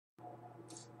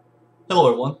Hello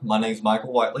everyone, my name is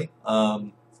Michael Whiteley. I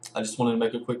just wanted to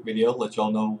make a quick video, let y'all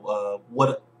know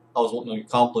what I was wanting to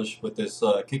accomplish with this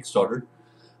Kickstarter.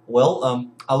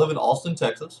 I live in Austin,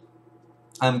 Texas.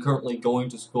 I'm currently going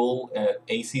to school at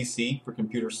ACC for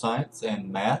computer science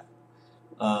and math.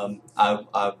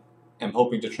 I am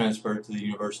hoping to transfer to the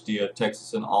University of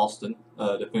Texas in Austin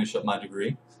to finish up my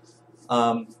degree.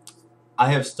 I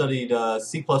have studied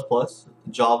C++,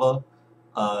 Java,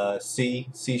 C,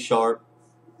 C Sharp.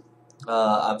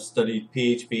 I've studied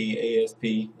PHP,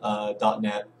 ASP,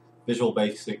 .NET, Visual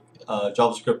Basic,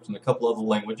 JavaScript, and a couple other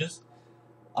languages.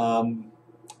 Before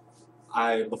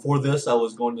this, I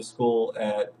was going to school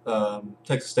at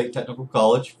Texas State Technical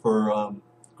College for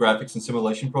graphics and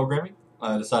simulation programming.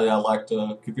 I decided I liked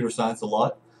computer science a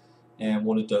lot and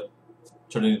wanted to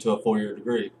turn it into a 4-year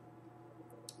degree.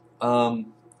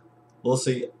 We'll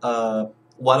see.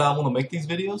 Why do I want to make these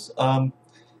videos?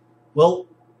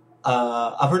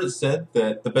 I've heard it said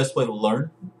that the best way to learn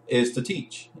is to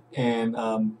teach, and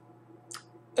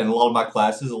in a lot of my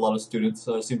classes, a lot of students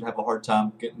seem to have a hard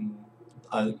time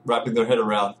wrapping their head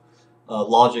around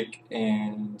logic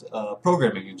and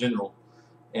programming in general.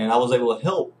 And I was able to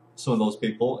help some of those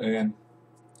people, and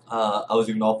I was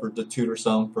even offered to tutor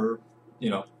some for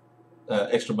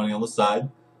extra money on the side.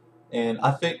 And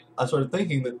I started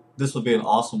thinking that this would be an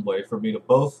awesome way for me to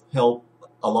both help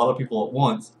a lot of people at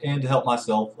once and to help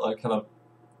myself kind of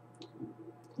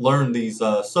learn these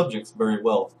subjects very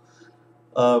well.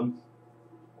 Once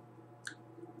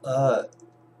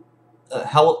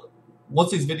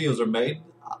these videos are made,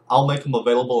 I'll make them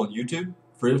available on YouTube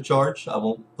free of charge. I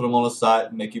won't put them on a site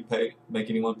and make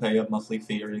anyone pay a monthly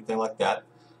fee or anything like that.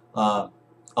 I'll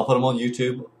put them on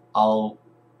YouTube. I'll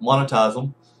monetize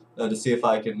them to see if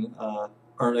I can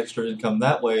earn extra income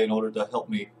that way in order to help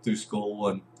me through school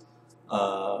and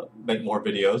make more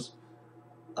videos.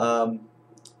 I'm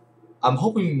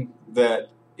hoping that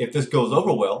if this goes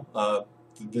over well,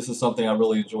 this is something I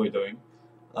really enjoy doing,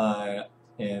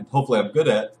 and hopefully I'm good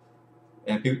at,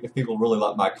 and if people really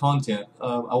like my content,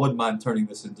 I wouldn't mind turning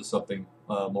this into something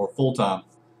more full-time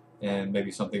and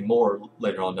maybe something more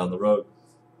later on down the road.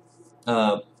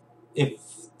 If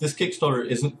this Kickstarter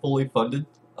isn't fully funded,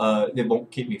 it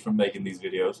won't keep me from making these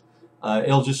videos.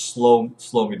 It'll just slow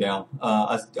me down.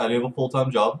 I do have a full-time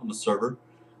job. I'm a server.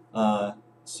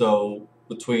 So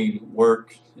between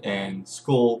work and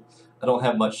school, I don't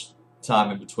have much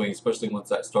time in between, especially once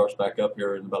that starts back up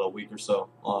here in about a week or so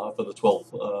for the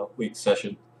 12-week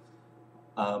session.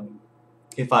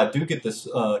 If I do get this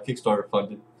Kickstarter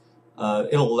funded,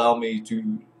 it'll allow me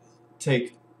to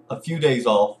take a few days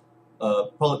off,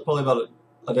 probably about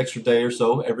an extra day or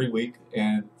so every week,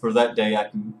 and for that day I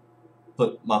can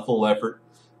put my full effort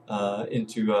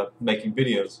into making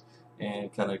videos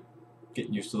and kind of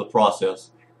getting used to the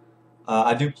process.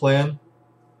 I do plan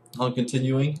on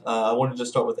continuing. I wanted to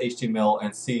start with HTML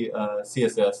and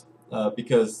CSS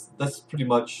because that's pretty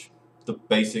much the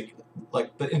basic,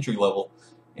 like the entry level,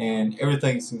 and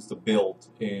everything seems to build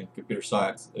in computer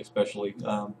science, especially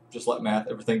just like math,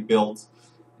 everything builds.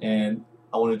 And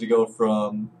I wanted to go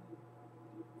from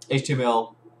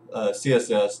HTML,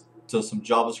 CSS to some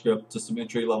JavaScript to some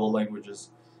entry-level languages,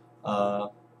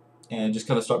 and just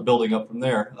kind of start building up from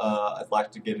there. I'd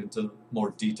like to get into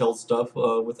more detailed stuff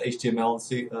with HTML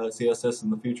and CSS in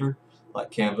the future, like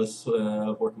Canvas,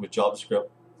 working with JavaScript,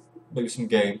 maybe some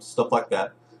games, stuff like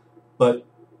that. But,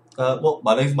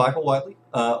 my name is Michael Whiteley,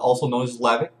 also known as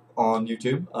Lavic on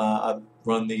YouTube. I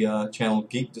run the channel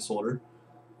Geek Disorder.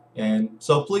 And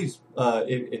so please,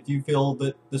 if you feel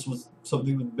that this was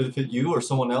something that would benefit you or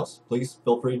someone else, please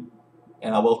feel free,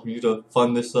 and I welcome you to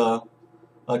fund this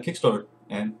Kickstarter.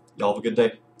 And y'all have a good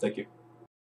day. Thank you.